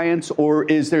their clients, or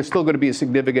is there still going to be a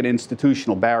significant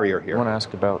institutional barrier here? I want to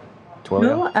ask about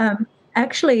Twilio. No,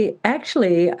 actually,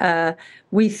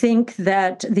 we think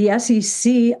that the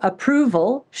SEC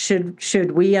approval,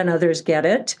 should we and others get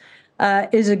it,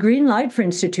 is a green light for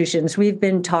institutions. We've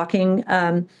been talking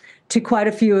to quite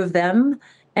a few of them,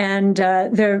 and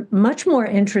they're much more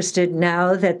interested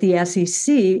now that the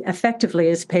SEC effectively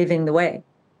is paving the way.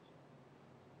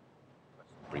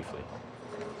 Briefly.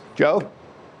 Joe?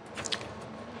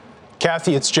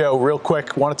 Kathy, it's Joe. Real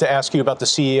quick, wanted to ask you about the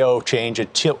CEO change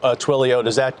at Twilio.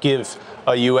 Does that give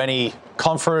you any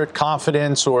comfort,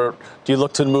 confidence, or do you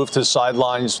look to move to the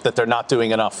sidelines that they're not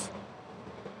doing enough?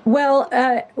 Well,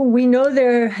 we know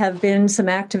there have been some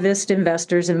activist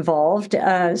investors involved,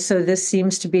 so this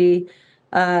seems to be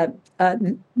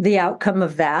the outcome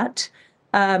of that.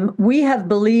 We have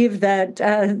believed that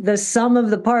the sum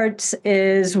of the parts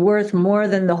is worth more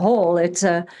than the whole.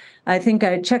 I think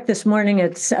I checked this morning,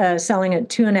 it's selling at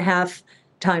 2.5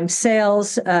 times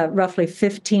sales, roughly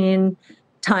 15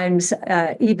 times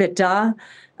EBITDA.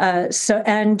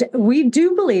 And we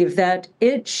do believe that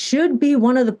it should be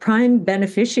one of the prime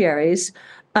beneficiaries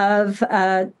of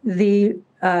the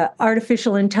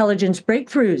artificial intelligence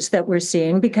breakthroughs that we're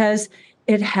seeing, because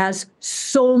it has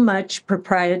so much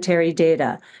proprietary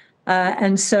data.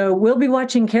 And so we'll be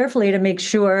watching carefully to make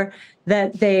sure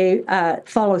that they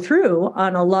follow through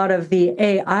on a lot of the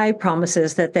AI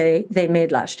promises that they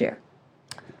made last year.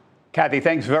 Kathy,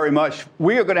 thanks very much.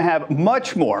 We are going to have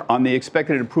much more on the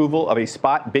expected approval of a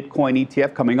spot Bitcoin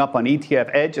ETF coming up on ETF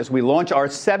Edge as we launch our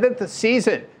 7th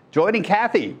season. Joining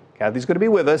Kathy's going to be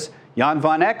with us, Jan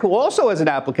Van Eck, who also has an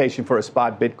application for a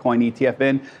spot Bitcoin ETF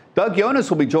in. Doug Yones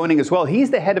will be joining as well.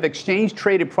 He's the head of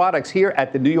exchange-traded products here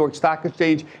at the New York Stock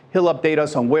Exchange. He'll update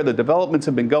us on where the developments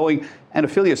have been going. And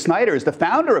Ophelia Snyder is the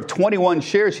founder of 21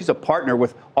 Shares. She's a partner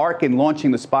with ARK in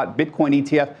launching the spot Bitcoin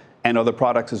ETF and other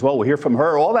products as well. We'll hear from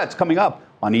her. All that's coming up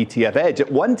on ETF Edge at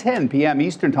 1:10 p.m.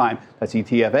 Eastern Time. That's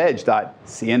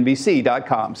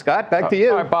etfedge.cnbc.com. Scott, back to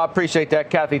you. All right, Bob, appreciate that.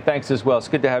 Kathy, thanks as well. It's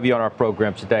good to have you on our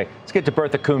program today. Let's get to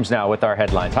Bertha Coombs now with our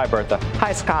headlines. Hi, Bertha.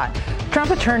 Hi, Scott.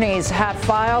 Trump attorneys have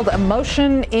filed a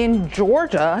motion in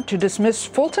Georgia to dismiss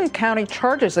Fulton County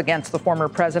charges against the former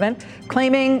president,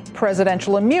 claiming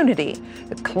presidential immunity.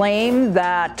 The claim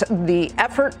that the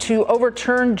effort to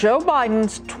overturn Joe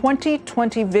Biden's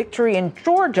 2020 victory in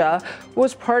Georgia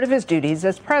was part of his duties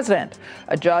as president.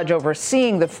 A judge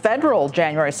overseeing the federal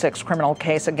January 6 criminal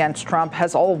case against Trump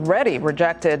has already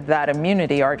rejected that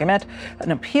immunity argument.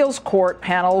 An appeals court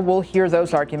panel will hear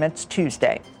those arguments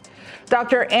Tuesday.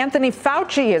 Dr. Anthony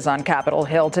Fauci is on Capitol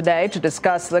Hill today to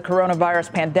discuss the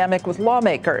coronavirus pandemic with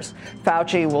lawmakers.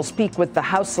 Fauci will speak with the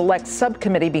House Select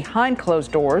Subcommittee behind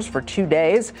closed doors for 2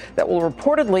 days that will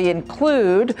reportedly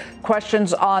include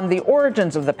questions on the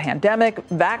origins of the pandemic,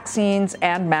 vaccines,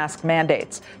 and mask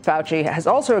mandates. Fauci has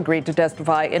also agreed to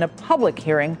testify in a public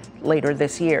hearing later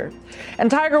this year. And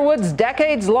Tiger Woods'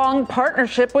 decades-long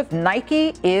partnership with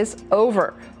Nike is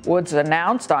over. Woods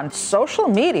announced on social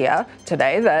media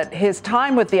today that his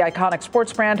time with the iconic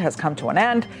sports brand has come to an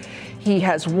end. He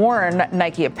has worn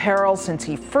Nike apparel since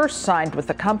he first signed with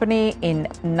the company in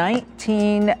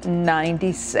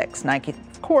 1996. Nike,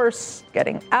 of course,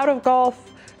 getting out of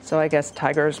golf, so I guess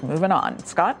Tiger's moving on.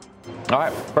 Scott? All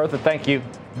right, Bertha, thank you.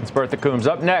 It's Bertha Coombs.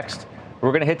 Up next, we're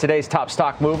going to hit today's top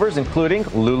stock movers, including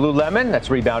Lululemon.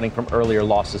 That's rebounding from earlier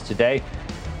losses today.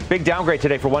 Big downgrade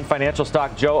today for one financial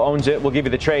stock. Joe owns it. We'll give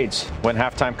you the trades when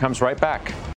halftime comes right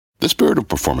back. The spirit of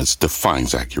performance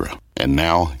defines Acura, and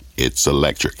now it's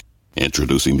electric.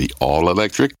 Introducing the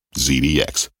all-electric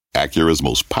ZDX, Acura's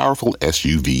most powerful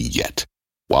SUV yet.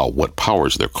 While what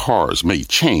powers their cars may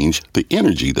change, the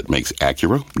energy that makes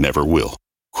Acura never will.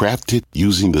 Crafted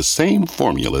using the same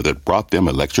formula that brought them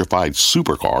electrified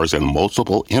supercars and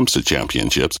multiple IMSA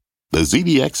championships, the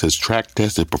ZDX has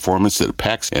track-tested performance that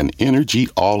packs an energy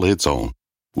all its own.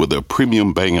 With a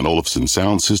premium Bang & Olufsen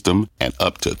sound system and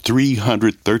up to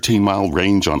 313-mile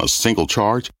range on a single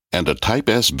charge, and a Type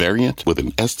S variant with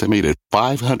an estimated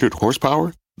 500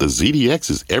 horsepower, the ZDX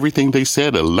is everything they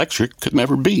said electric could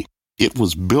never be. It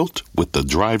was built with the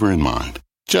driver in mind,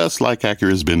 just like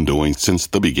Acura's been doing since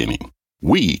the beginning.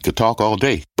 We could talk all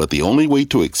day, but the only way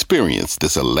to experience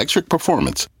this electric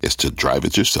performance is to drive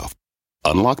it yourself.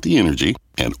 Unlock the energy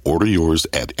and order yours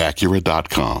at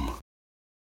Acura.com.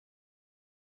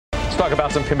 Let's talk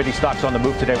about some committee stocks on the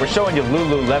move today. We're showing you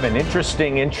Lululemon.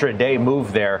 Interesting intraday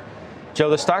move there. Joe,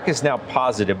 the stock is now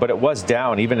positive, but it was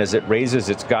down even as it raises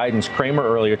its guidance. Kramer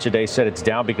earlier today said it's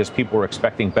down because people were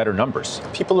expecting better numbers.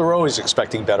 People are always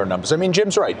expecting better numbers. I mean,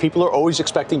 Jim's right. People are always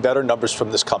expecting better numbers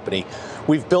from this company.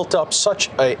 We've built up such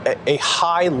a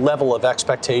high level of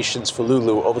expectations for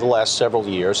Lulu over the last several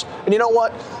years. And you know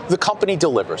what? The company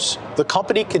delivers. The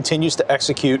company continues to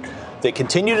execute. They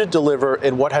continue to deliver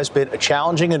in what has been a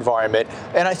challenging environment.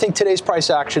 And I think today's price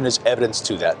action is evidence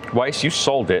to that. Weiss, you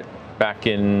sold it back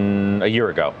in a year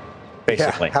ago,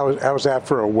 basically. Yeah, how was that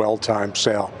for a well-timed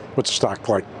sale? What's the stock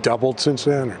like doubled since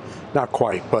then? Or not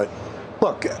quite, but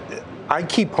look, I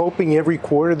keep hoping every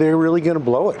quarter they're really going to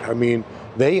blow it. I mean,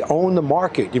 they own the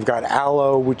market. You've got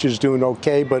Alo, which is doing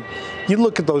okay, but you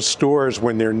look at those stores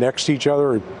when they're next to each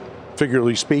other,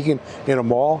 figuratively speaking, in a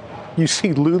mall. You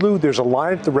see Lulu, there's a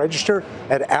line at the register.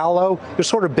 At Alo, they're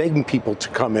sort of begging people to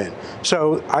come in.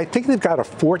 So I think they've got a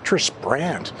fortress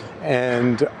brand.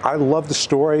 And I love the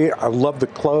story. I love the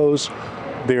clothes.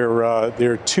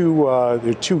 They're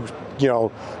too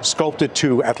sculpted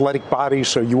to athletic bodies,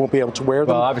 so you won't be able to wear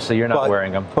them. Well, obviously you're not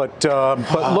wearing them. But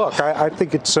look, I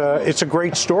think it's a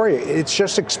great story. It's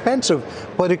just expensive,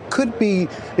 but it could be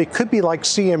like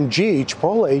CMG,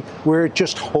 Chipotle, where it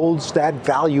just holds that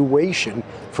valuation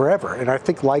forever, and I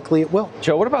think likely it will.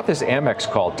 Joe, what about this Amex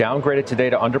call? Downgraded today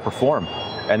to underperform,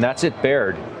 and that's at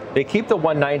Baird. They keep the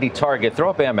 190 target. Throw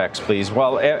up Amex, please.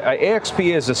 Well,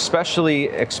 AXP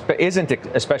isn't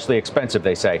especially expensive,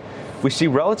 they say. We see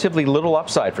relatively little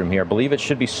upside from here. I believe it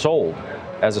should be sold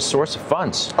as a source of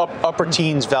funds. Upper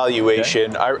teens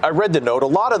valuation. Okay. I read the note. A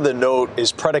lot of the note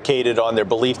is predicated on their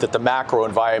belief that the macro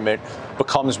environment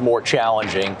becomes more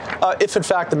challenging. If, in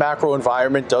fact, the macro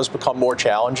environment does become more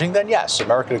challenging, then yes,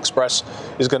 American Express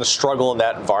is going to struggle in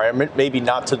that environment, maybe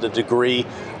not to the degree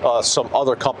some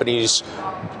other companies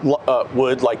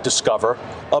would, like Discover,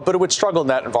 but it would struggle in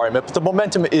that environment. But the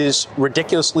momentum is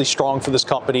ridiculously strong for this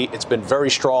company. It's been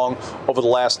very strong over the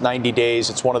last 90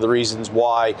 days. It's one of the reasons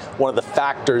why, one of the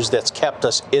factors that's kept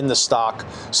us in the stock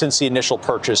since the initial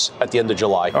purchase at the end of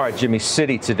July. All right, Jimmy,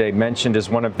 Citi today mentioned as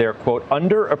one of their, quote,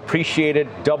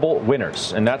 underappreciated double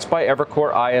winners. And that's by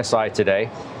Evercore ISI today.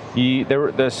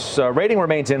 This rating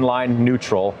remains in line,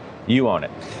 neutral. You own it.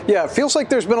 Yeah, it feels like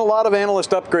there's been a lot of analyst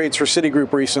upgrades for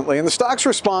Citigroup recently, and the stock's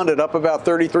responded up about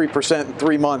 33% in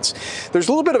 3 months. There's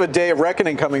a little bit of a day of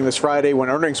reckoning coming this Friday when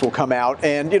earnings will come out,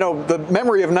 and, the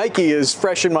memory of Nike is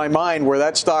fresh in my mind where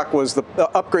that stock was the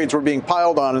upgrades were being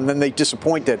piled on, and then they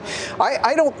disappointed.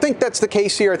 I don't think that's the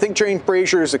case here. I think Jane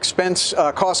Frazier's expense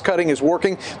cost-cutting is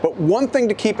working, but one thing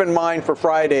to keep in mind for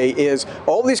Friday is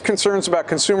all these concerns about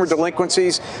consumer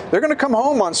delinquencies, they're going to come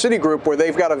home on Citigroup where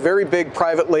they've got a very big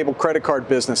private label credit card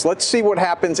business. Let's see what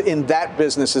happens in that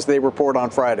business as they report on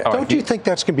Friday. Don't you think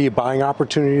that's going to be a buying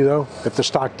opportunity, though? If the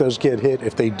stock does get hit,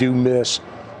 if they do miss,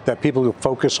 that people will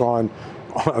focus on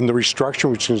the restructuring,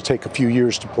 which is going to take a few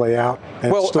years to play out,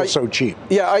 and it's still so cheap.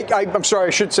 Yeah, I'm sorry, I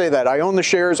should say that. I own the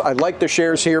shares. I like the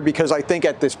shares here because I think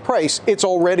at this price, it's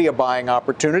already a buying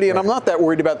opportunity, and I'm not that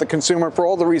worried about the consumer for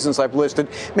all the reasons I've listed,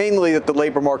 mainly that the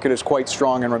labor market is quite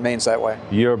strong and remains that way.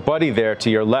 Your buddy there to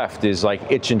your left is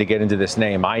like itching to get into this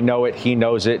name. I know it. He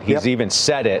knows it. He's even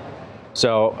said it.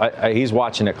 So he's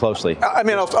watching it closely. I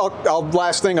mean, I'll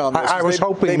last thing on this. I was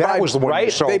hoping that was the one,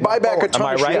 right? They buy back a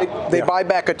ton of shares. They buy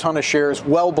back a ton of shares,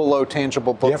 well below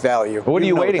tangible book value. What are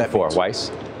you waiting for,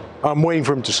 Weiss? I'm waiting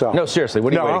for him to sell. No, seriously,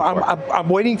 what are you waiting for? I'm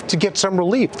waiting to get some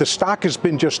relief. The stock has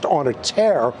been just on a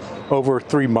tear over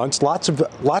 3 months. Lots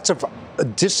of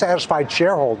dissatisfied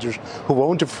shareholders who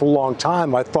owned it for a long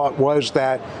time. I thought was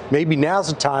that maybe now's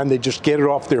the time they just get it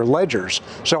off their ledgers.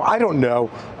 So I don't know.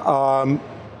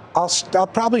 I'll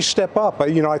probably step up.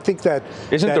 I think that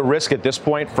isn't the risk at this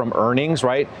point from earnings,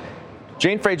 right?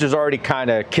 Jane Frazier's already kind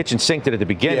of kitchen sinked it at the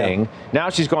beginning. Now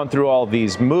she's gone through all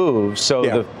these moves, so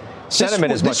the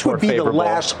sentiment is much more favorable. This would be the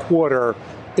last quarter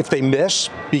if they miss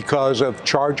because of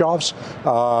charge-offs.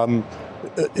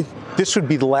 This would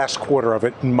be the last quarter of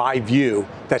it, in my view.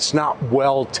 That's not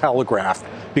well telegraphed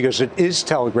because it is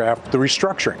telegraphed the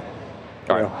restructuring.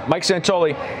 All right. Mike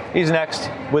Santoli, he's next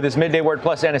with his Midday Word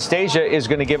Plus. Anastasia is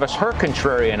going to give us her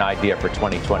contrarian idea for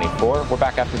 2024. We're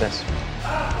back after this.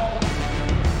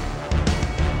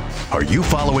 Are you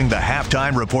following the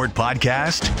Halftime Report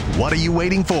podcast? What are you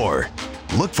waiting for?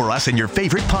 Look for us in your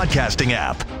favorite podcasting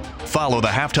app. Follow the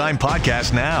Halftime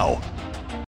Podcast now.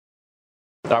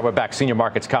 All right, we're back. Senior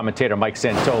markets commentator Mike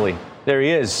Santoli. There he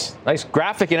is. Nice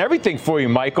graphic and everything for you,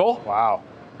 Michael. Wow.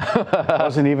 I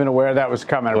wasn't even aware that was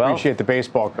coming. I appreciate the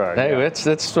baseball card. Hey,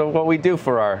 that's what we do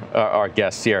for our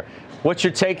guests here. What's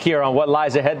your take here on what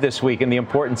lies ahead this week and the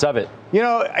importance of it?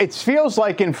 It feels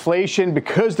like inflation,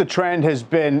 because the trend has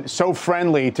been so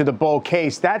friendly to the bull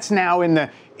case, that's now in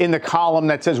the column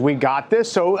that says we got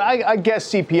this. So I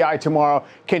guess CPI tomorrow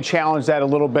can challenge that a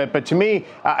little bit. But to me,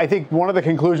 I think one of the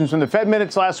conclusions from the Fed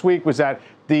minutes last week was that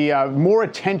the more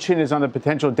attention is on the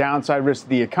potential downside risk of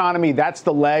the economy. That's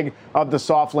the leg of the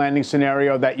soft landing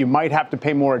scenario that you might have to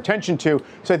pay more attention to.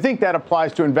 So I think that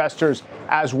applies to investors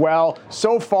as well.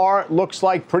 So far, it looks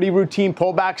like pretty routine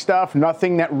pullback stuff.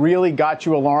 Nothing that really got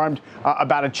you alarmed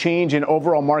about a change in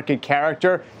overall market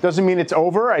character. Doesn't mean it's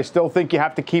over. I still think you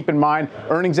have to keep in mind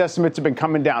earnings estimates have been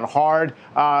coming down hard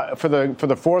for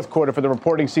the fourth quarter, for the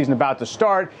reporting season about to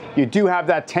start. You do have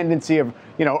that tendency of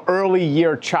early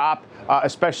year chop.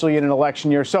 Especially in an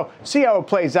election year. So see how it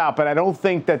plays out. But I don't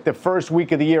think that the first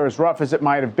week of the year, as rough as it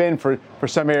might have been for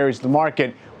some areas of the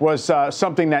market, was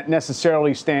something that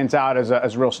necessarily stands out as a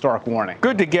real stark warning.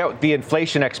 Good to get the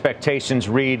inflation expectations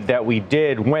read that we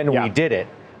did when we did it.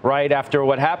 Right after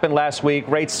what happened last week,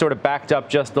 rates sort of backed up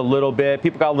just a little bit.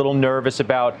 People got a little nervous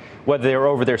about whether they were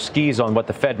over their skis on what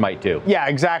the Fed might do. Yeah,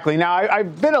 exactly. Now,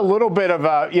 I've been a little bit of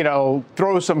a,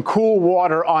 throw some cool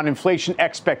water on inflation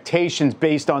expectations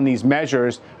based on these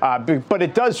measures, but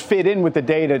it does fit in with the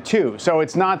data, too. So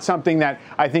it's not something that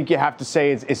I think you have to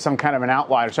say is some kind of an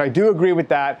outlier. So I do agree with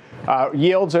that.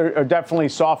 Yields are definitely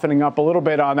softening up a little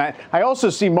bit on that. I also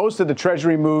see most of the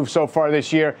Treasury moves so far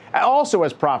this year also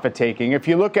as profit taking. If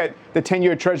you look at the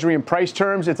 10-year Treasury in price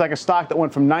terms, it's like a stock that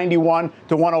went from 91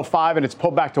 to 105 and it's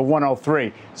pulled back to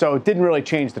 103. So it didn't really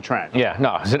change the trend. Yeah,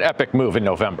 no, it's an epic move in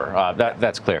November.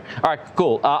 That's clear. All right,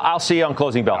 cool. I'll see you on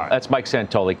Closing Bell. Right. That's Mike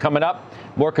Santoli. Coming up,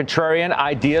 more contrarian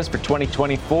ideas for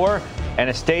 2024.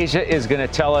 Anastasia is going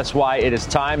to tell us why it is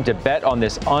time to bet on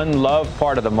this unloved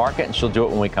part of the market, and she'll do it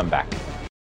when we come back.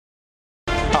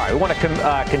 All right, we want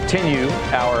to continue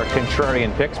our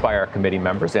contrarian picks by our committee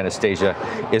members. Anastasia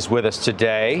is with us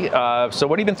today. So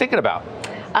what have you been thinking about?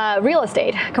 real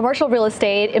estate, commercial real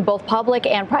estate in both public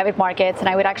and private markets, and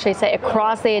I would actually say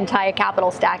across the entire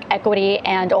capital stack, equity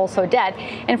and also debt.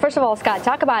 And first of all, Scott,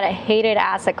 talk about a hated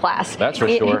asset class. That's for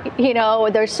sure. You know,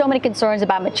 there's so many concerns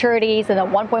about maturities and the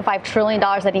 $1.5 trillion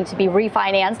that need to be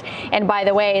refinanced. And by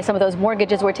the way, some of those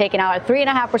mortgages were taken out at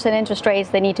 3.5% interest rates.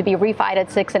 They need to be refinanced at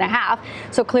 6.5%.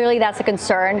 So clearly that's a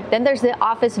concern. Then there's the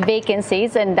office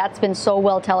vacancies, and that's been so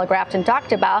well telegraphed and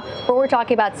talked about, where we're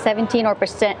talking about 17 or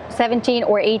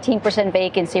 18%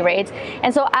 vacancy rates.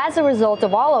 And so as a result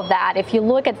of all of that, if you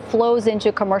look at flows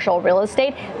into commercial real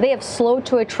estate, they have slowed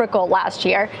to a trickle last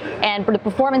year. And for the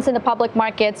performance in the public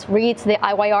markets, REITs, the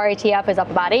IYR ETF is up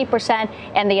about 8%,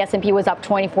 and the S&P was up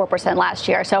 24% last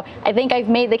year. So I think I've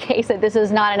made the case that this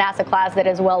is not an asset class that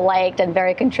is well liked and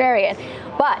very contrarian.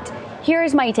 But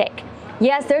here's my take.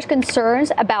 Yes, there's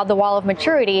concerns about the wall of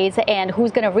maturities and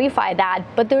who's going to refi that,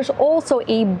 but there's also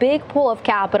a big pool of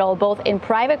capital, both in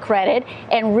private credit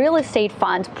and real estate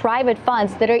funds, private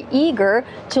funds that are eager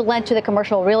to lend to the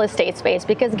commercial real estate space,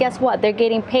 because guess what? They're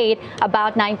getting paid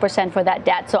about 9% for that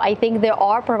debt. So I think there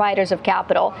are providers of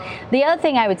capital. The other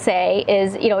thing I would say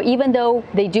is, you know, even though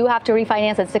they do have to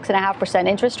refinance at 6.5%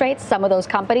 interest rates, some of those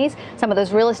companies, some of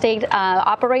those real estate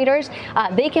operators,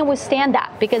 they can withstand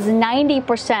that because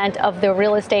 90% of the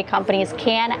real estate companies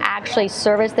can actually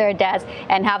service their debts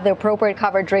and have the appropriate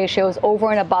coverage ratios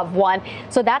over and above 1.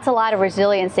 So that's a lot of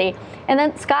resiliency. And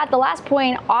then, Scott, the last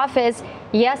point, office,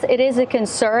 yes, it is a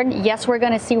concern. Yes, we're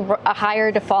going to see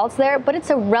higher defaults there, but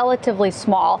it's a relatively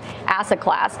small asset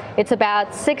class. It's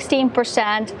about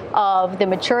 16% of the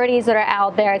maturities that are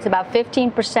out there. It's about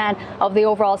 15% of the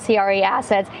overall CRE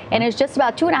assets, and it's just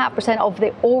about 2.5% of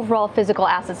the overall physical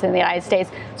assets in the United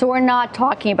States. So we're not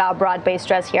talking about broad-based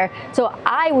stress here. So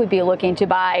I would be looking to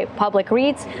buy public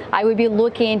REITs. I would be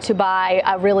looking to buy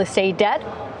real estate debt.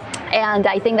 And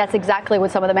I think that's exactly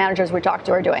what some of the managers we talked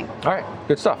to are doing. All right,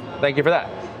 good stuff. Thank you for that.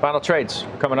 Final trades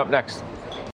coming up next.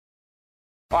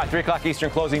 All right, 3 o'clock Eastern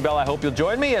closing bell. I hope you'll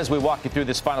join me as we walk you through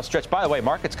this final stretch. By the way,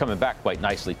 market's coming back quite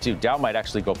nicely, too. Dow might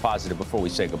actually go positive before we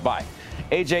say goodbye.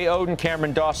 A.J. Oden,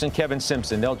 Cameron Dawson, Kevin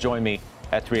Simpson, they'll join me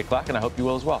at 3 o'clock, and I hope you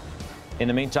will as well. In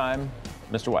the meantime,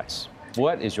 Mr. Weiss,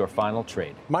 what is your final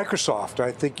trade? Microsoft.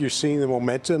 I think you're seeing the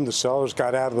momentum. The sellers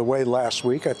got out of the way last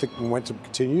week. I think momentum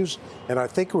continues. And I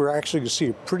think we're actually going to see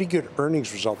a pretty good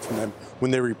earnings result from them when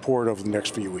they report over the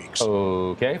next few weeks.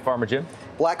 Okay. Farmer Jim?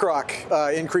 BlackRock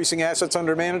increasing assets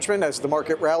under management as the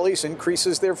market rallies,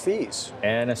 increases their fees.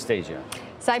 Anastasia?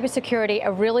 Cybersecurity,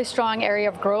 a really strong area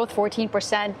of growth, 14%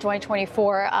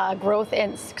 2024 growth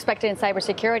expected in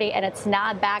cybersecurity, and it's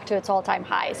not back to its all-time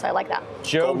high. So I like that.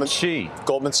 Joe Chi.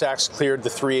 Goldman Sachs cleared the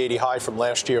 380 high from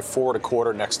last year,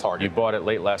 4.25 next target. You bought it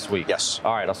late last week. Yes.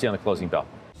 All right, I'll see you on the closing bell.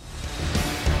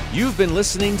 You've been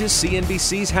listening to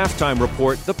CNBC's Halftime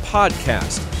Report, the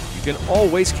podcast. You can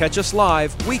always catch us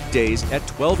live weekdays at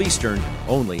 12 Eastern,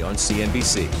 only on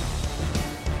CNBC.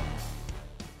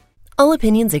 All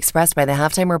opinions expressed by the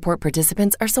Halftime Report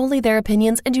participants are solely their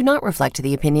opinions and do not reflect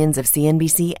the opinions of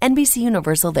CNBC, NBC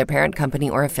Universal, their parent company,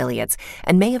 or affiliates,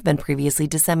 and may have been previously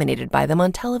disseminated by them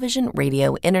on television,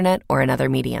 radio, internet, or another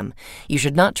medium. You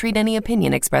should not treat any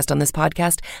opinion expressed on this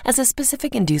podcast as a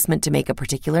specific inducement to make a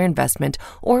particular investment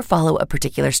or follow a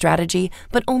particular strategy,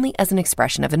 but only as an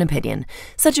expression of an opinion.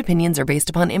 Such opinions are based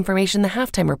upon information the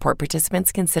Halftime Report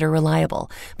participants consider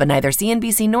reliable, but neither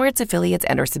CNBC nor its affiliates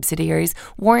and or subsidiaries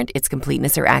warrant its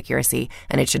completeness or accuracy,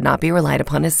 and it should not be relied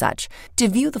upon as such. To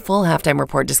view the full Halftime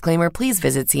Report disclaimer, please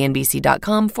visit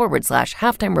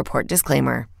cnbc.com/halftime report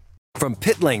disclaimer. From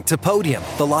pit lane to podium,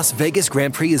 the Las Vegas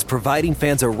Grand Prix is providing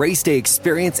fans a race day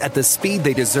experience at the speed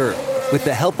they deserve. With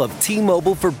the help of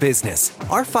T-Mobile for Business,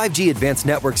 our 5G advanced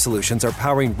network solutions are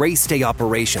powering race day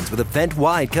operations with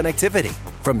event-wide connectivity.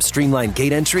 From streamlined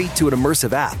gate entry to an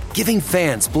immersive app, giving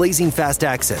fans blazing fast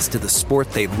access to the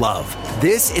sport they love.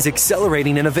 This is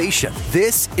accelerating innovation.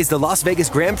 This is the Las Vegas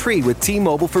Grand Prix with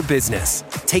T-Mobile for Business.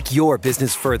 Take your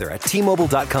business further at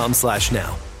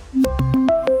T-Mobile.com/now.